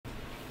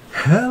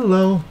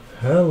Hello,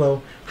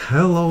 hello,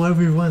 hello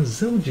everyone,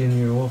 Ziljin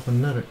here with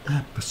another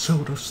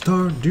episode of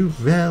Stardew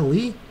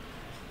Valley.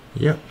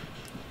 Yep,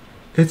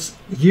 it's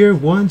year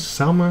 1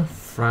 summer,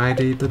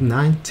 Friday the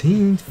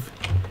 19th.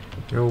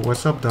 Yo,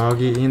 what's up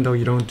doggy, even though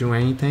you don't do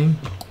anything?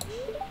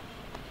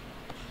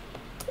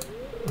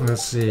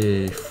 Let's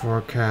see,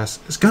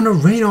 forecast. It's gonna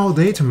rain all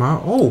day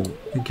tomorrow. Oh,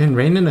 it can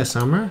rain in the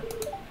summer?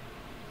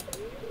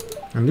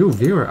 A new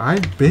viewer.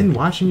 I've been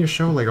watching your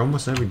show like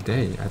almost every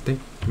day. I think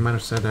you might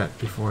have said that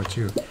before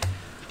too.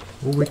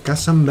 Oh, we got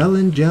some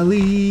melon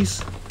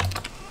jellies.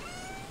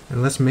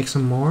 And let's make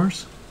some more.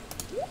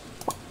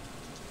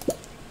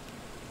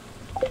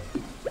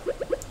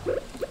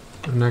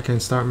 And I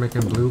can start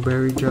making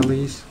blueberry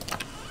jellies.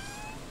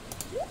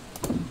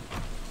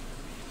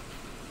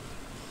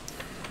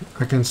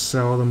 I can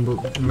sell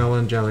the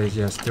melon jellies.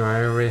 Yes. Do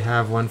I already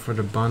have one for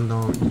the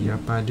bundle?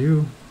 Yep, I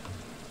do.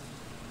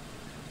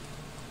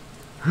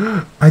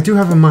 I do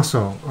have a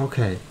muscle.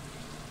 Okay.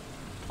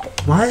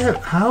 Why?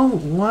 How?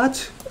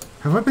 What?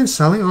 Have I been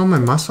selling all my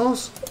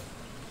muscles?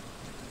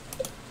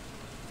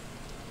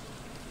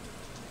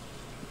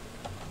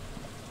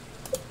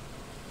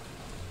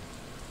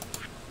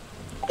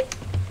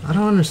 I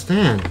don't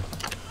understand.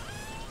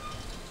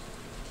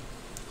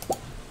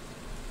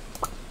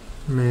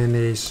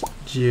 Mayonnaise,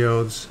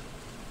 geodes.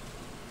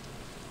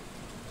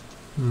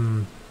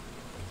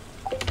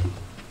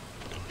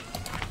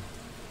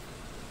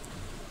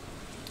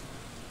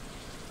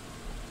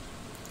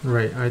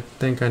 Right, I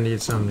think I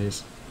need some of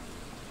these.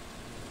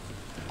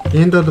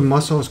 Even though the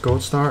muscle is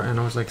gold star and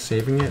I was like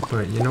saving it,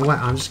 but you know what?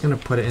 I'm just gonna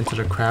put it into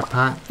the crab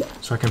pot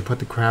so I can put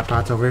the crab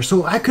pots over here.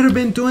 So I could have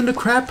been doing the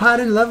crab pot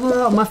and leveling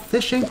up my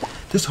fishing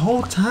this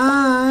whole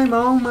time.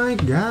 Oh my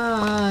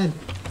god.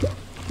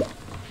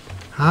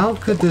 How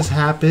could this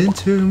happen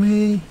to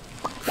me?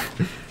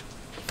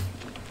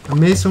 I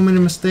made so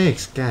many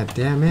mistakes. God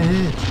damn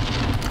it.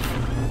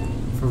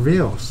 For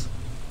reals.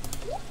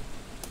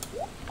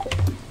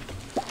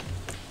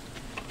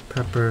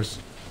 Peppers,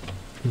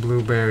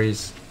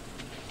 blueberries.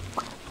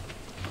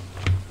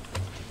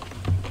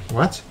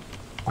 What?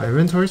 My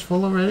inventory's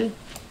full already?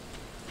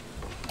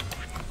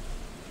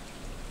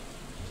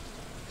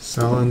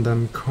 Selling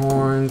them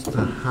corns,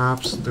 the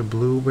hops, the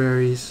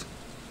blueberries,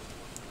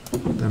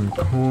 them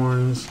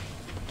corns,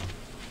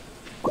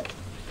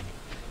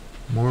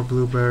 more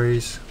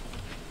blueberries.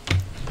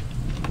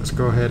 Let's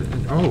go ahead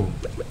and oh,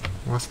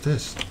 what's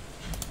this?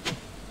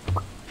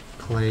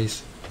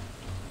 Place.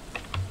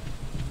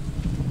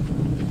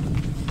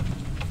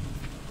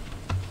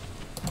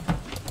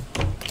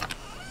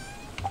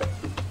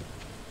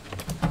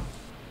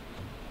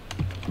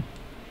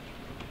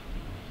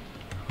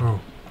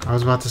 I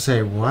was about to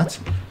say, what?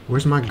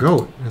 Where's my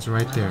goat? It's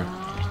right there.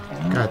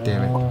 God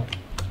damn it.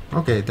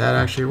 Okay, that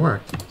actually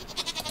worked.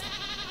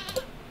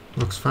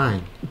 Looks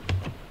fine.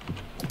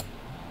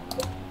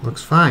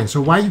 Looks fine.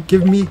 So why you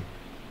give me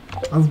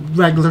a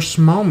regular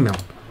small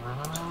milk?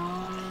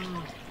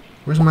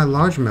 Where's my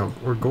large milk?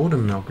 Or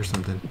golden milk or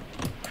something?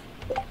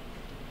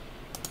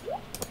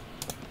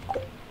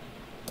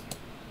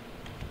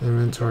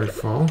 Inventory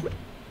full.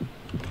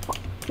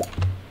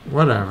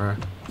 Whatever.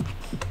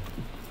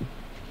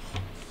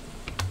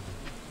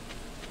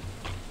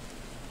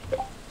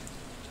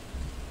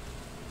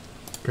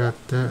 Got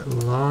that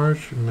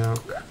large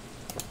milk.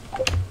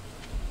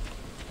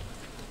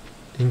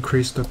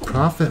 Increase the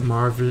profit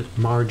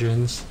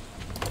margins.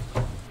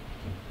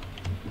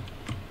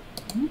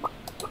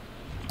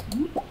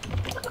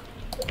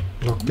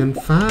 Looking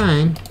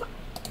fine.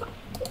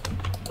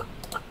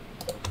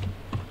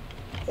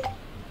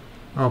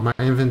 Oh, my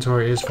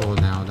inventory is full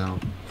now though,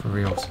 for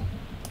reals.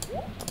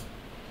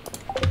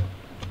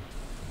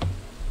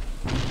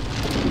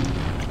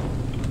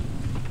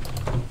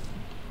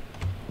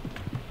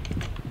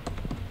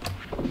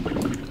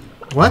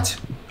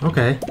 What?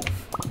 Okay.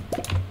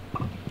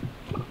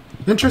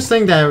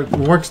 Interesting that it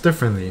works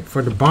differently.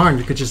 For the barn,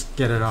 you could just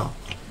get it all.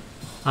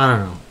 I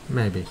don't know.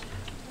 Maybe.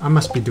 I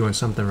must be doing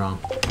something wrong.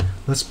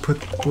 Let's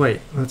put...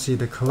 Wait. Let's see.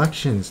 The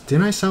collections.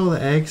 Didn't I sell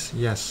the eggs?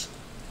 Yes.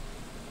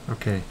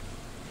 Okay.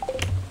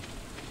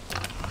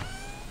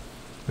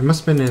 It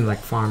must have been in, like,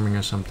 farming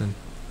or something.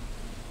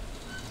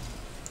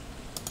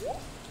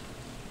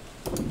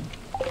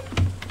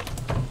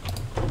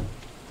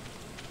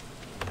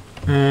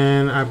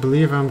 And I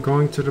believe I'm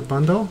going to the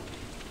bundle.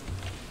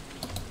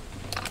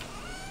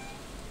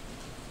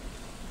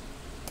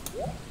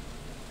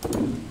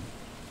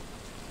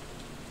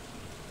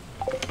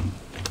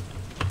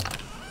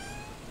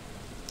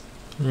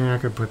 Yeah, I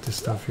could put this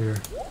stuff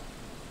here.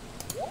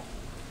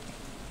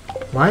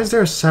 Why is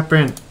there a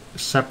separate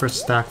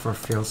stack for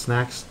field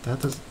snacks?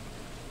 That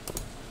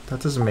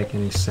doesn't make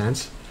any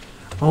sense.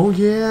 Oh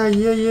yeah.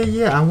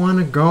 I want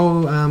to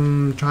go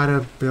try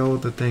to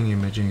build the thing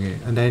imaging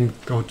it and then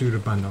go through the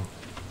bundle.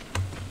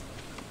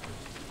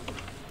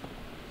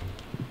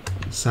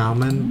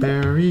 Salmon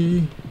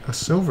berry, a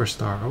silver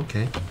star.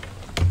 Okay.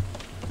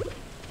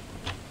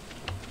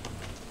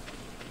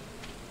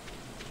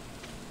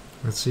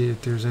 Let's see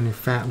if there's any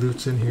fat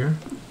loots in here.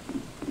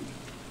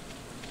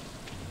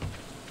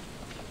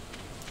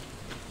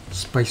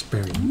 Spice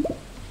berry.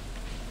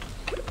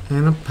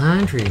 And a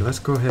pine tree. Let's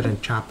go ahead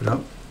and chop it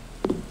up.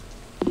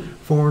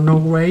 For no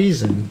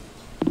reason.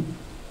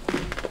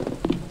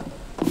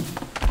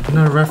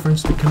 Another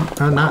reference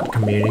to not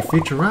community,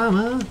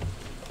 Futurama.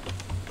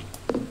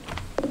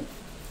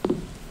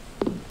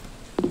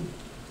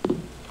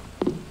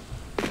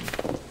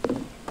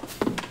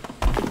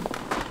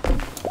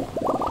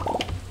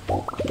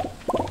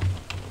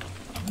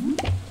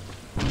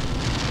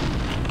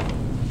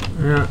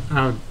 Yeah,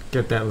 I'll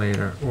get that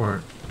later,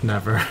 or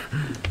never.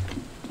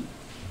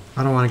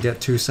 I don't want to get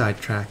too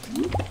sidetracked.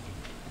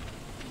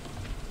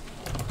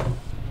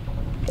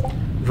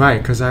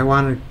 Right, because I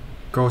want to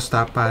go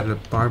stop by the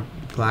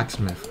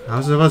blacksmith. I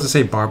was about to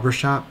say barber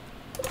shop.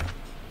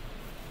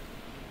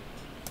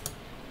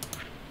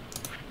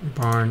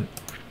 Barn.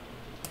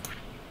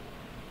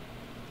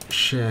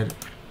 Shed.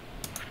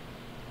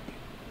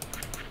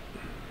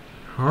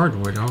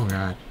 Hardwood, oh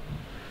god.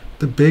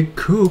 The big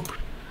coop.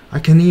 I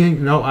can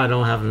even, no, I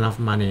don't have enough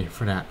money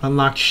for that.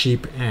 Unlock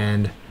sheep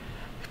and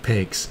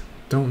pigs.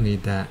 Don't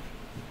need that.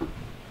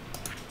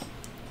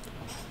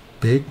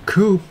 Big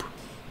coop.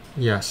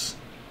 Yes.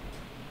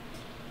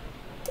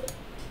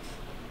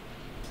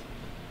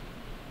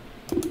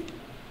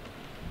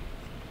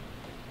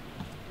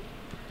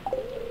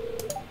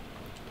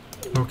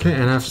 Okay,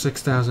 and I have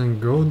 6,000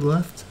 gold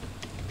left.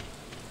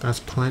 That's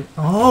plenty.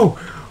 Oh!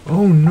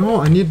 Oh no,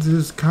 I need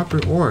these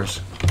copper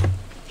ores.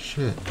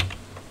 Shit.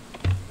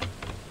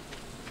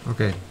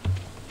 Okay.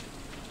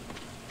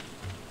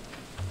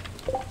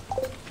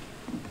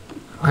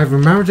 I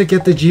remembered to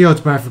get the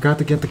geodes, but I forgot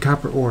to get the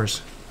copper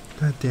ores.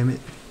 God damn it.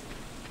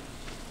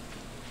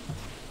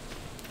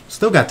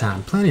 Still got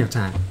time. Plenty of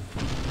time.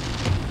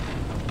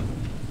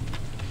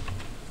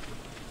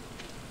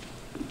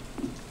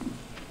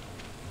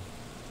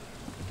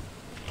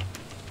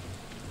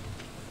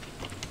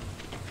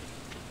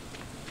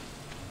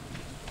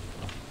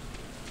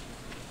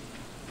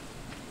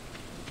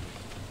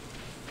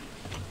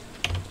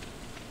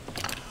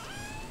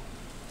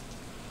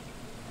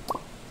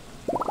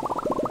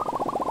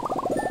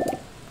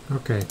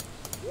 Okay.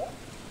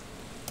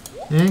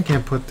 And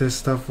can put this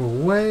stuff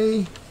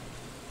away.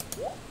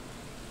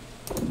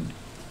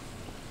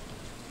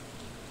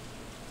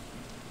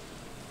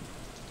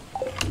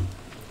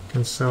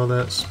 Can sell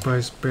that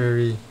spice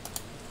berry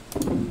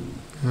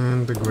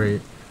and the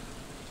grape.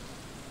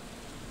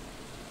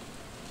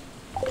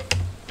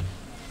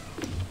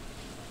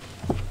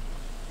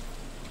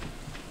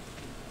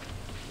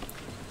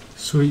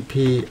 Sweet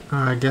pea,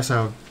 I guess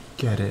I'll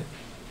get it.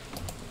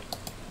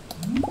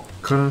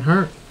 Couldn't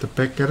hurt to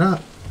pick it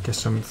up. Get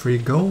some free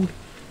gold.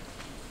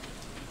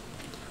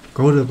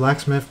 Go to the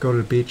blacksmith, go to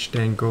the beach,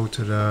 then go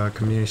to the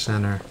community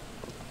center.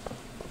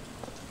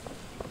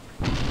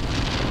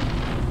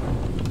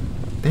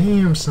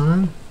 Damn,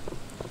 son.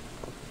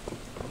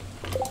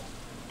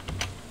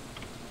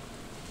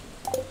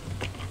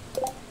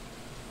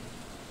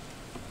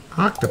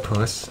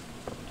 Octopus?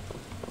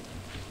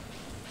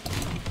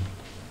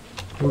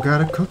 Who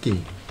got a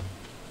cookie?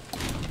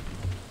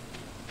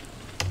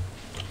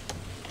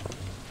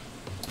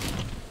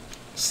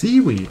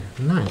 Seaweed.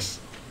 Nice.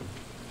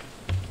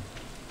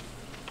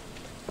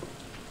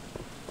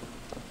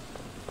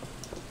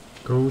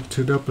 Go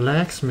to the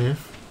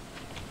blacksmith.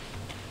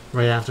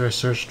 Right after I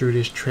search through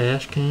these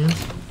trash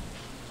cans.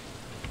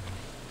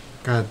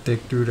 Gotta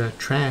dig through that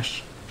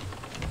trash.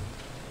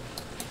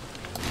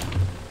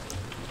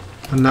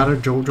 Another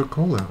Jojo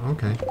Cola.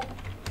 Okay.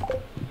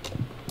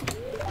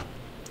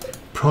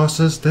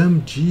 Process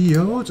them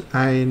geodes.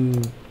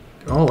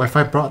 Oh, if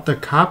I brought the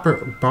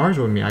copper bars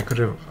with me, I could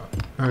have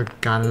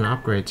got an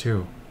upgrade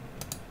too.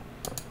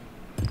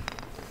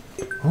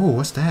 Oh,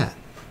 what's that?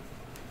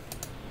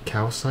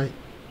 Calcite?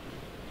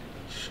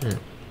 Shit.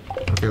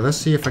 Okay, let's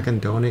see if I can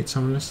donate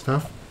some of this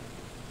stuff.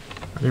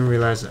 I didn't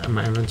realize that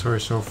my inventory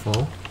is so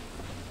full.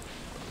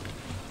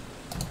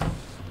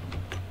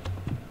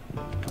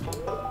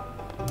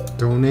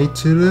 Donate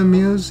to the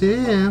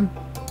museum.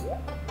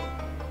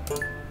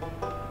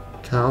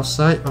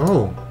 Calcite.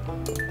 Oh.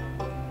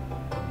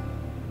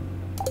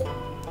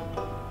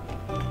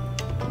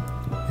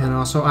 And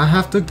also, I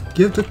have to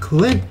give the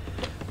Clint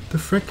the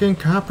frickin'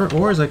 copper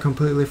ores. I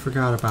completely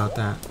forgot about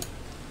that.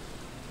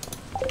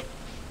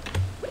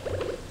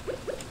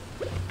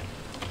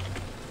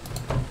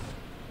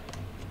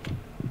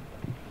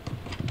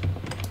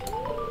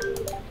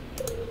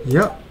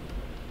 Yep.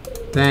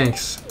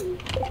 Thanks.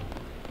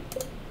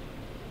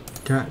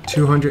 Got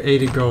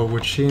 280 gold,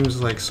 which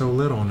seems like so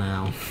little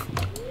now.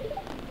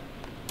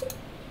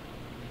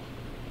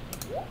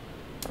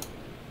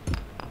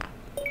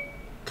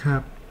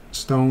 Cap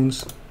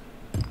stones.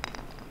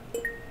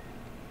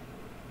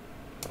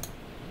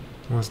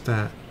 What's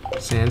that?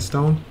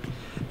 Sandstone?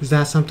 Is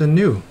that something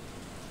new?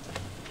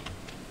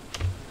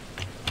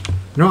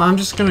 No, I'm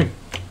just gonna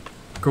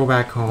go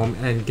back home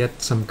and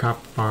get some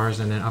copper bars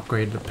and then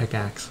upgrade the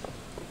pickaxe.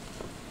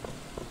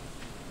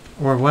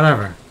 Or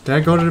whatever. Did I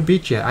go to the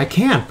beach yet? I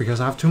can't because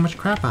I have too much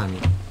crap on me.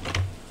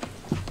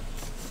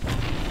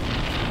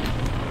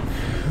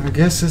 I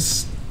guess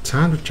it's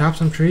Time to chop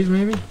some trees,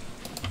 maybe?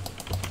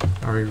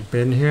 Are we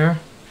been here?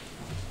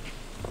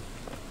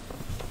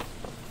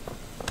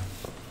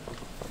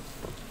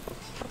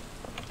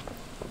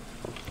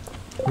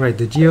 Right,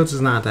 the geodes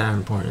is not that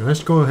important.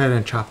 Let's go ahead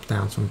and chop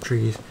down some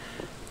trees.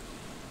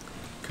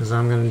 Because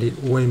I'm going to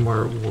need way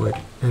more wood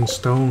and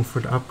stone for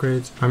the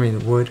upgrades. I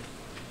mean wood.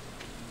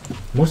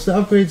 Most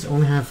of the upgrades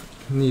only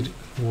need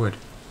wood.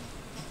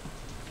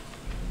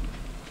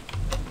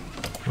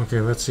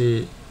 Okay, let's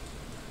see.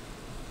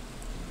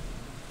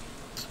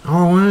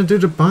 Oh, I want to do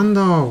the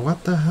bundle.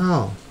 What the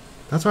hell?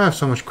 That's why I have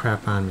so much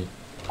crap on me.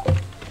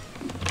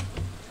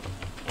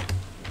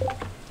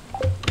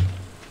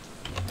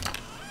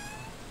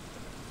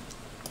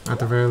 At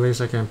the very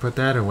least, I can put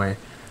that away.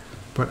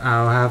 But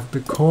I'll have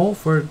the coal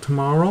for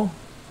tomorrow.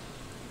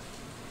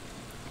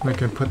 I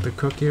can put the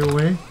cookie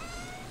away.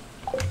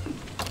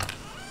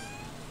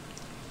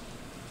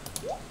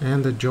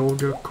 And the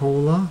Georgia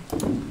Cola.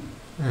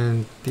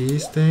 And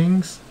these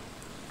things.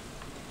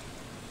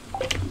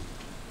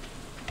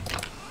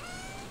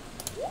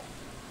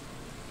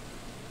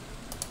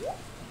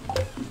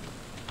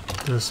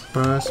 The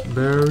sparse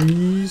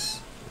berries.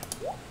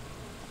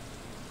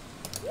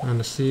 And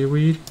the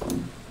seaweed.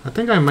 I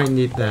think I might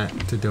need that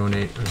to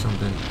donate or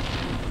something.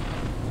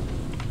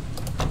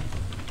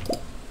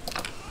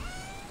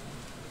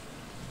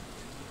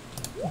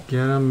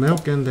 Get a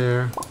milk in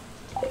there.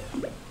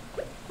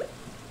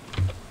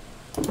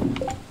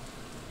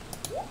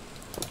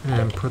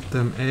 And put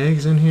them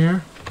eggs in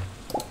here.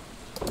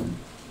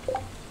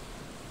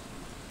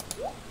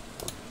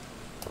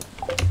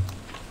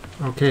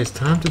 Okay, it's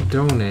time to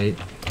donate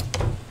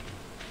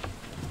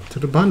to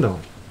the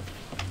bundle.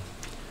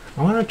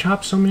 I want to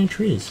chop so many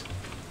trees.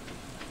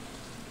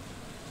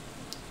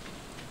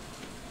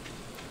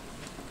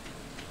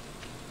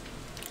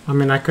 I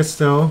mean, I could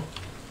still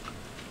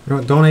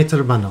donate to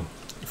the bundle.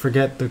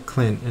 Forget the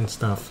Clint and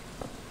stuff.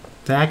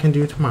 That I can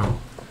do tomorrow.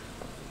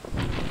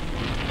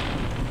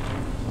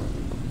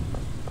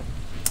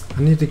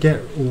 I need to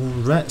get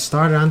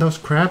started on those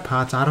crab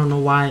pots. I don't know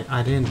why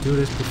I didn't do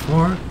this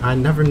before. I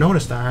never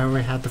noticed that I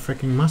already had the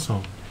freaking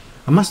muscle.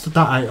 I must have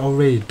thought I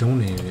already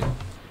donated it.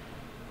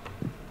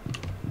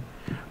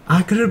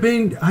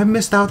 I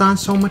missed out on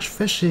so much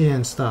fishy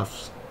and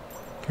stuff.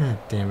 God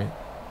damn it.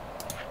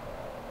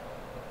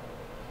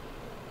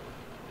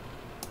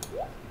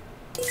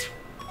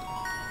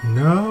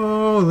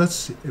 No,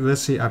 let's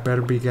see. I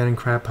better be getting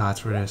crab pots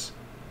for this.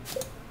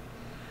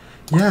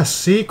 Yes,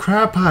 see,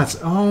 crab pots.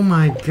 Oh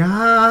my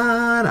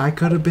god, I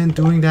could have been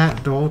doing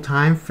that the whole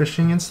time,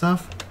 fishing and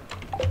stuff.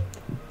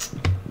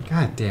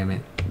 God damn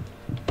it.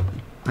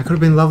 I could have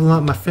been leveling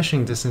up my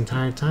fishing this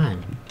entire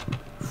time.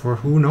 For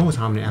who knows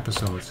how many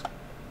episodes.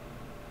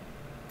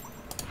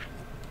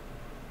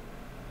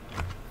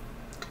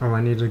 Oh,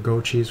 I need a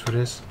goat cheese for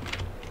this.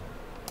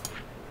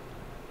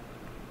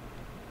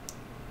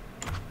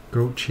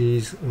 Goat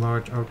cheese,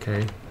 large,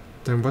 okay.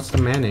 Then what's the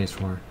mayonnaise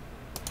for?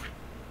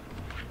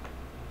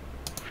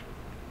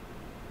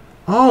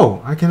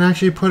 Oh, I can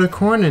actually put a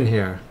corn in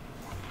here.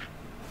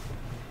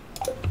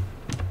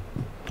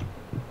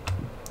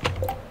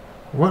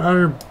 What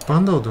other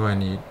bundle do I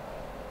need?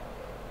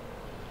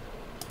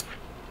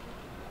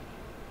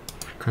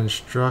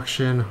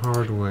 Construction,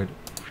 hardwood,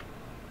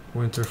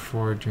 winter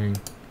foraging.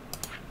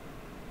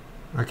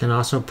 I can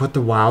also put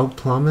the wild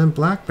plum and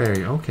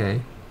blackberry,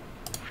 okay.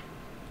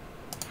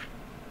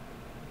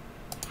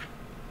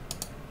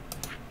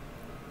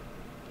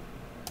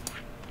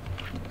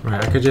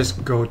 Right, I could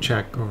just go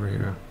check over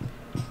here.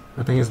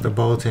 I think it's the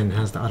bulletin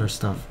has the other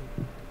stuff.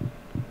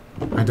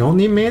 I don't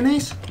need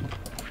mayonnaise?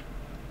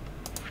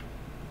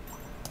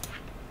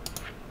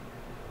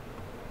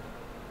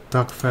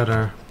 Duck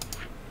feather.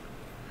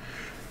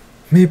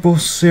 Maple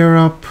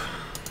syrup.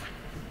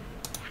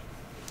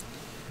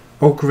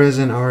 Oak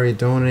resin already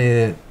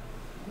donated.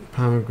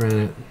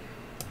 Pomegranate.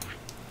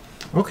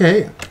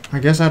 Okay, I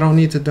guess I don't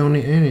need to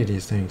donate any of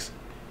these things.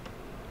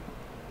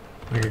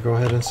 I could go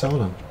ahead and sell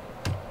them.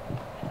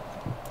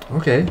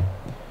 Okay.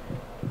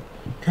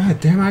 God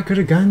damn, I could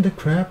have gotten the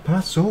crab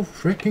pot so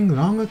freaking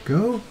long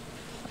ago.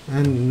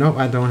 And no,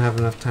 I don't have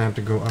enough time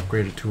to go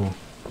upgrade a tool.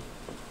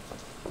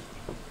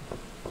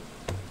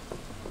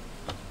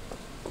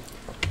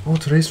 Oh,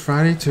 today's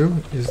Friday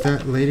too? Is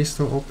that lady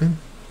still open?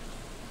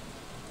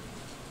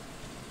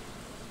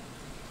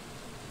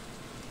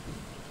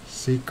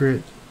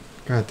 Secret.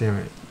 God damn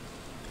it.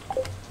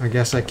 I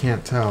guess I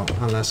can't tell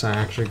unless I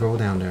actually go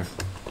down there.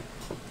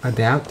 I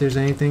doubt there's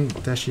anything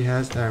that she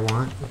has that I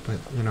want, but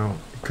you know,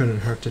 it couldn't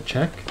hurt to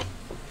check.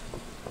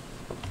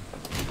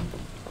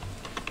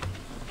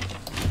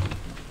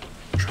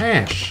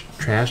 Trash.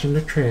 Trash in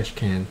the trash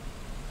can.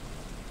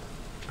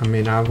 I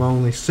mean, I've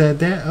only said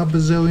that a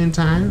bazillion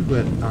times,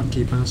 but I'll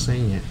keep on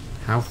saying it.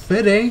 How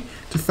fitting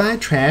to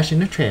find trash in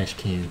the trash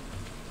can.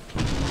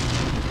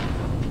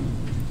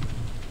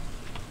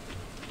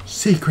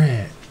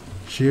 Secret.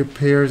 She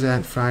appears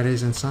at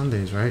Fridays and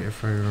Sundays, right?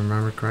 If I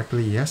remember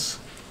correctly, yes.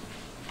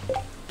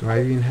 Do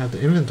I even have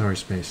the inventory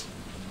space?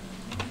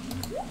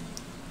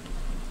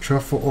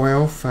 Truffle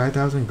oil,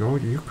 5,000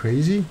 gold. Are you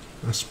crazy?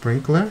 A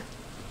sprinkler?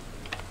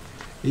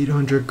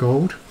 800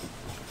 gold.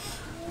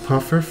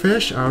 Puffer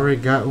fish, I already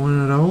got one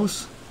of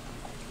those.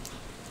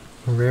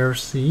 A rare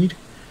seed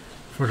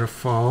for the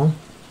fall.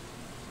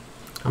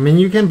 I mean,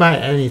 you can buy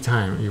it any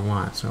time you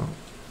want, so.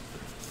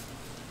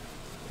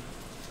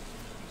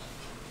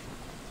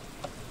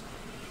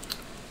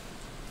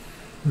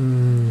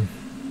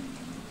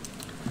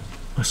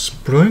 A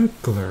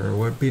sprinkler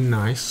would be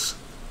nice.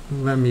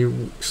 Let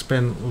me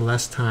spend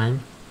less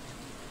time.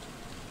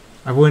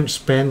 I wouldn't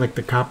spend like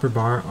the copper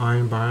bar,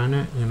 iron bar on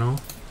it, you know.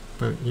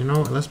 But you know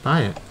what? Let's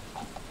buy it.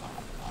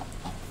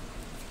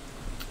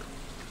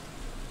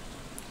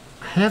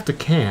 I have the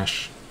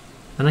cash.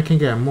 And I can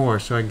get more,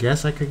 so I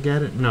guess I could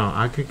get it. No,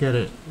 I could get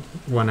it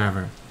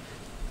whenever.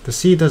 The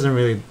seed doesn't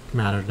really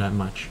matter that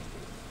much.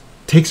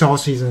 It takes all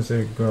seasons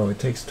to grow. It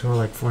takes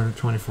like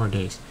 424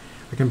 days.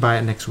 I can buy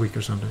it next week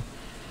or something.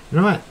 You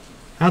know what?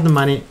 I have the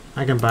money.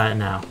 I can buy it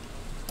now.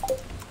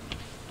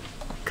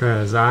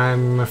 Because I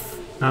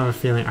have a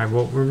feeling I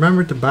will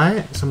remember to buy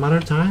it some other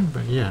time,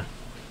 but yeah.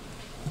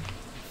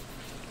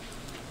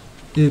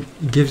 It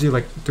gives you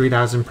like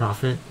 3,000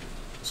 profit.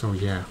 So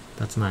yeah,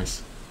 that's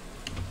nice.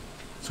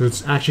 So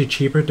it's actually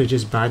cheaper to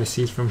just buy the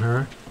seeds from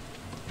her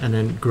and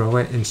then grow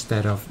it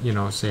instead of, you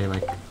know, say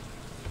like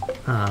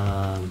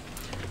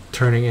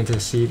turning into a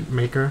seed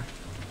maker,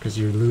 because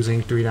you're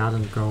losing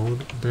 3,000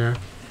 gold there.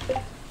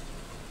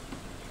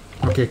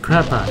 Okay,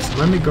 crab pots.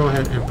 Let me go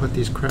ahead and put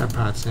these crab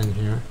pots in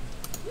here.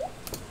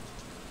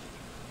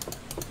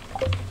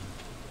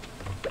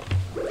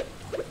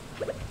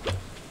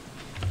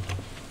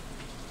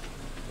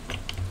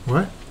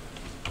 What?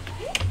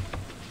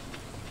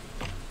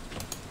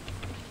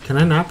 Can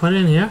I not put it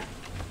in here?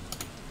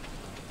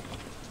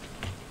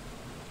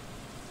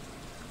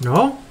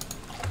 No?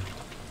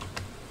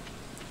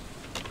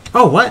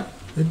 Oh, what?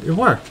 It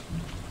worked.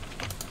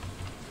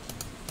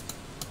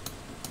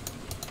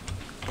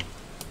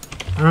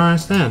 I don't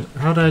understand.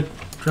 How did I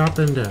drop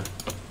in there?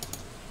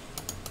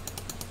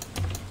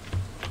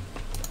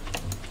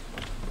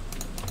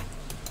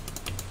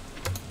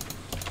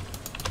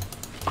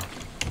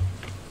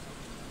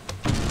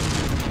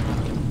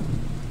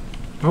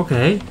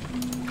 Okay.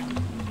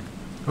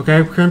 Okay,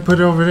 I couldn't put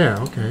it over there.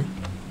 Okay.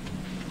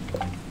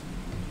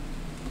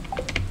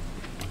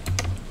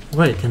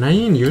 Wait, can I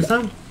even use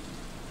them?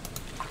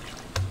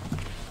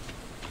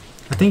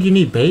 I think you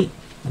need bait,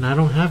 and I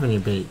don't have any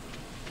bait.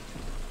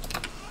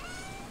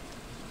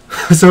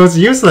 So it's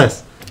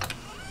useless.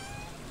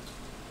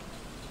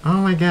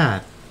 Oh my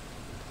god.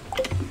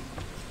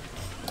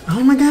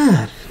 Oh my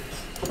god.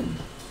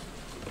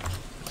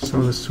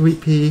 So the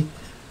sweet pea.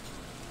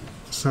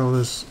 So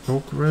this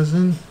oak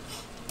resin.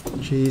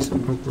 Cheese,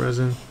 oak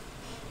resin.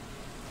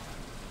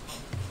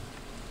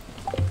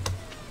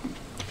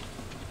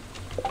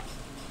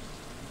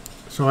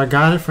 So I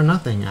got it for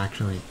nothing,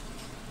 actually.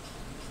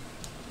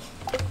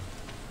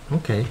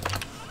 Okay.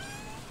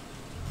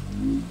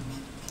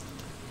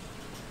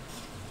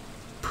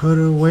 Put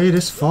away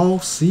this fall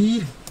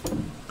seed.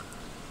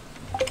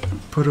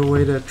 Put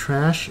away the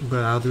trash,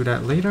 but I'll do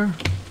that later.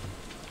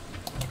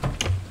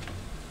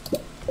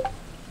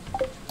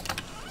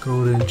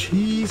 Golden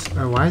cheese.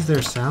 Oh, why is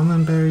there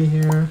salmon berry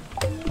here?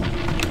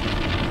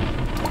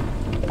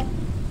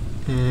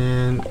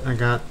 And I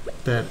got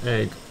that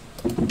egg.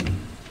 And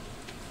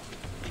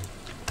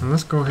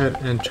let's go ahead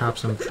and chop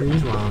some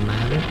trees while I'm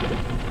at it.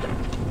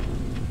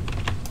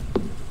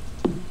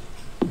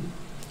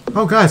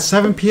 Oh god,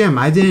 7 p.m.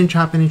 I didn't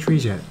chop any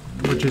trees yet,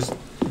 which is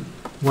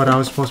what I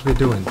was supposed to be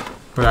doing.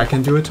 But I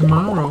can do it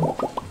tomorrow.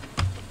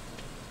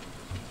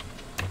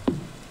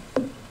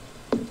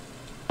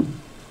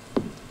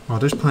 Oh,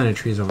 there's plenty of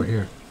trees over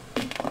here.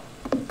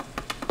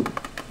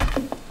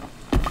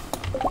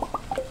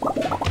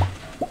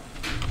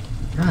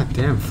 God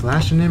damn,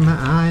 flashing in my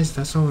eyes.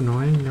 That's so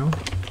annoying, you know?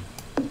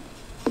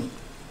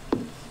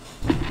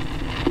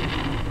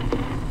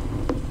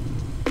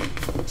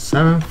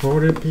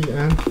 $7:40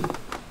 p.m.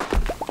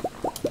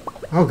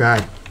 Oh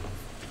god.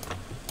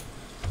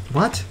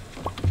 What?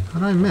 How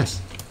did I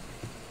miss?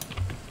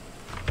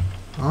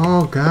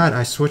 Oh god,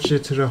 I switched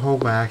it to the hole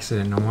by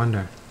accident, no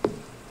wonder.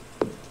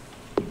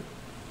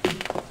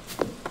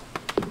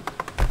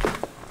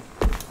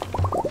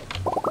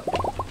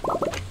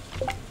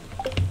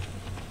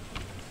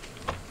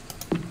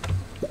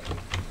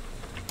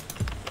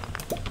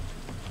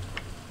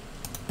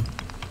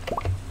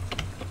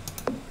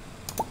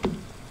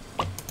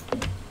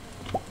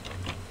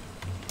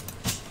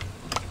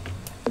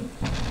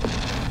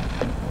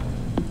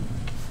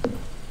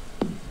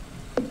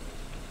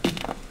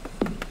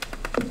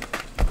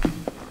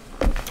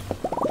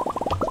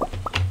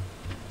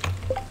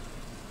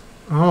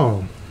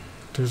 Oh,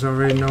 there's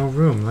already no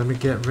room. Let me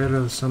get rid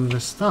of some of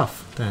this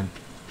stuff then.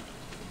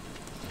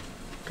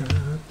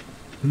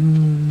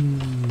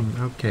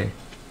 Okay.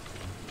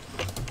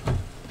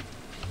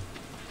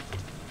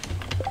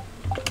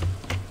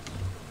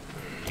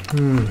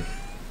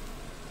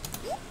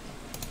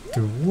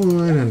 The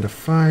wood and the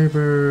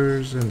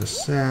fibers and the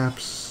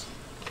saps.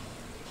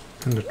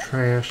 And the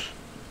trash.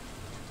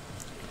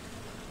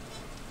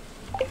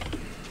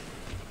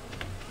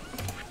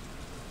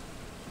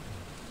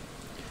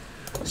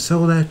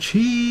 So that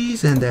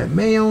cheese and that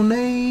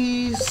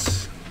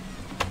mayonnaise.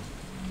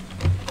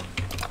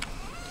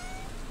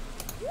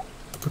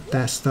 Put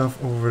that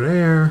stuff over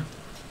there.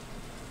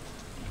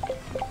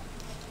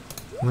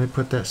 Let me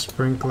put that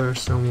sprinkler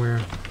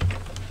somewhere.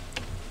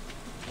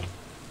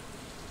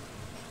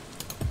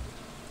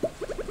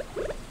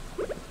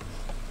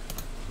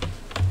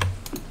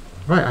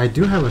 Right, I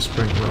do have a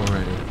sprinkler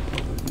already.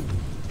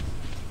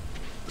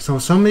 So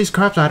some of these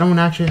crops I don't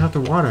actually have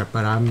to water,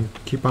 but I'm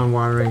keep on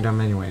watering them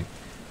anyway.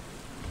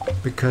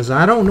 Because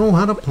I don't know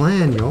how to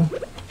plan, yo.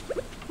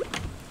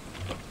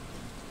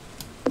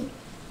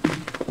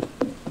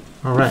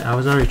 Alright, I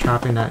was already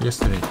chopping that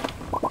yesterday.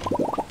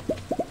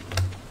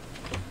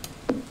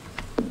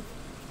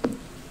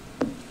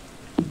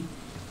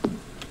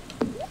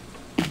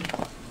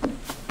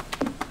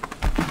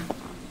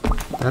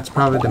 That's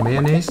probably the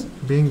mayonnaise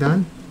being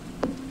done.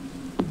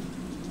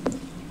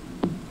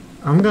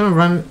 I'm gonna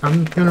run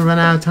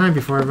out of time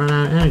before I run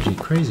out of energy.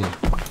 Crazy.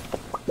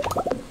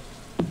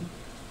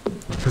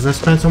 Because I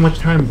spent so much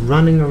time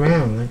running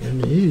around like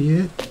an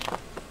idiot.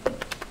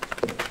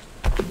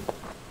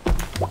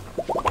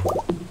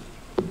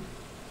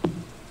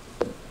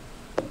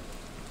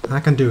 I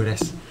can do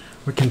this.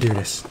 We can do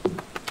this.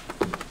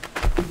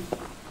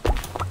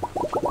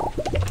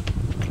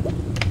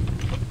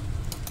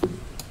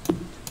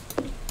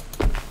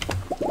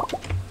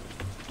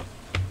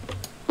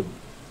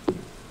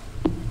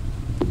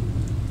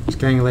 It's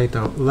getting late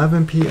though.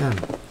 11 p.m.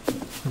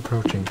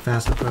 Approaching.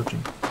 Fast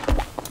approaching.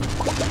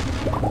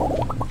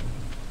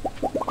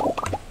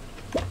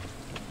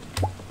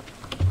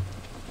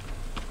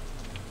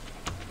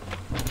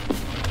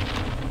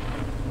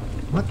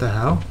 What the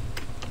hell?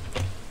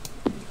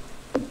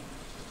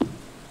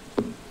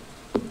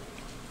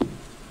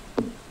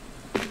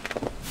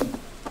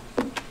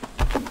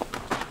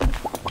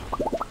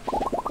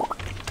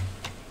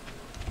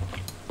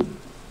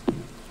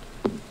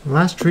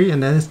 Last tree,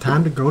 and then it's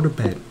time to go to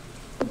bed.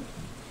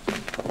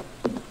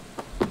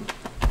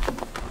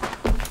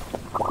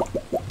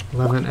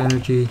 $11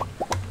 energy.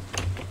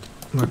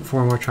 Look,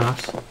 4 more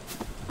chops.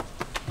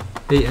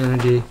 8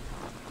 energy.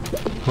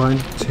 1,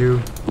 2,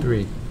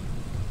 3.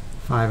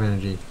 5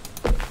 energy.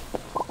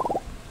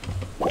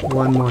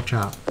 1 more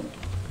chop.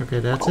 Okay,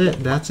 that's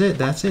it. That's it.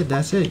 That's it.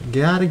 That's it.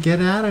 Gotta get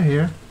out of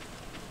here.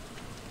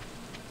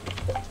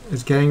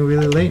 It's getting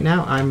really late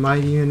now. I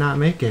might even not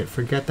make it.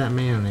 Forget that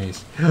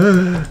mayonnaise.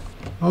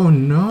 Oh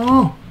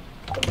no!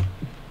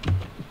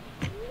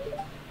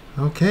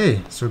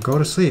 Okay, so go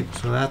to sleep.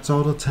 So that's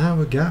all the time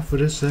we got for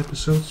this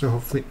episode. So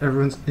hopefully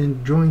everyone's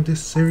enjoying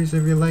this series.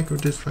 If you like or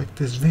dislike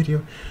this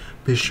video,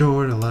 be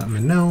sure to let me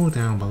know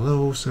down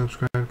below.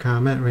 Subscribe,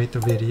 comment, rate the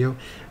video.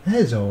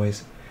 As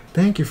always,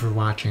 thank you for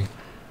watching.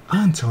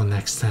 Until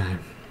next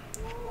time.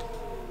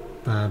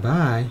 Bye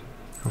bye.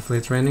 Hopefully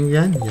it's raining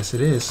again. Yes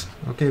it is.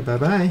 Okay, bye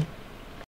bye.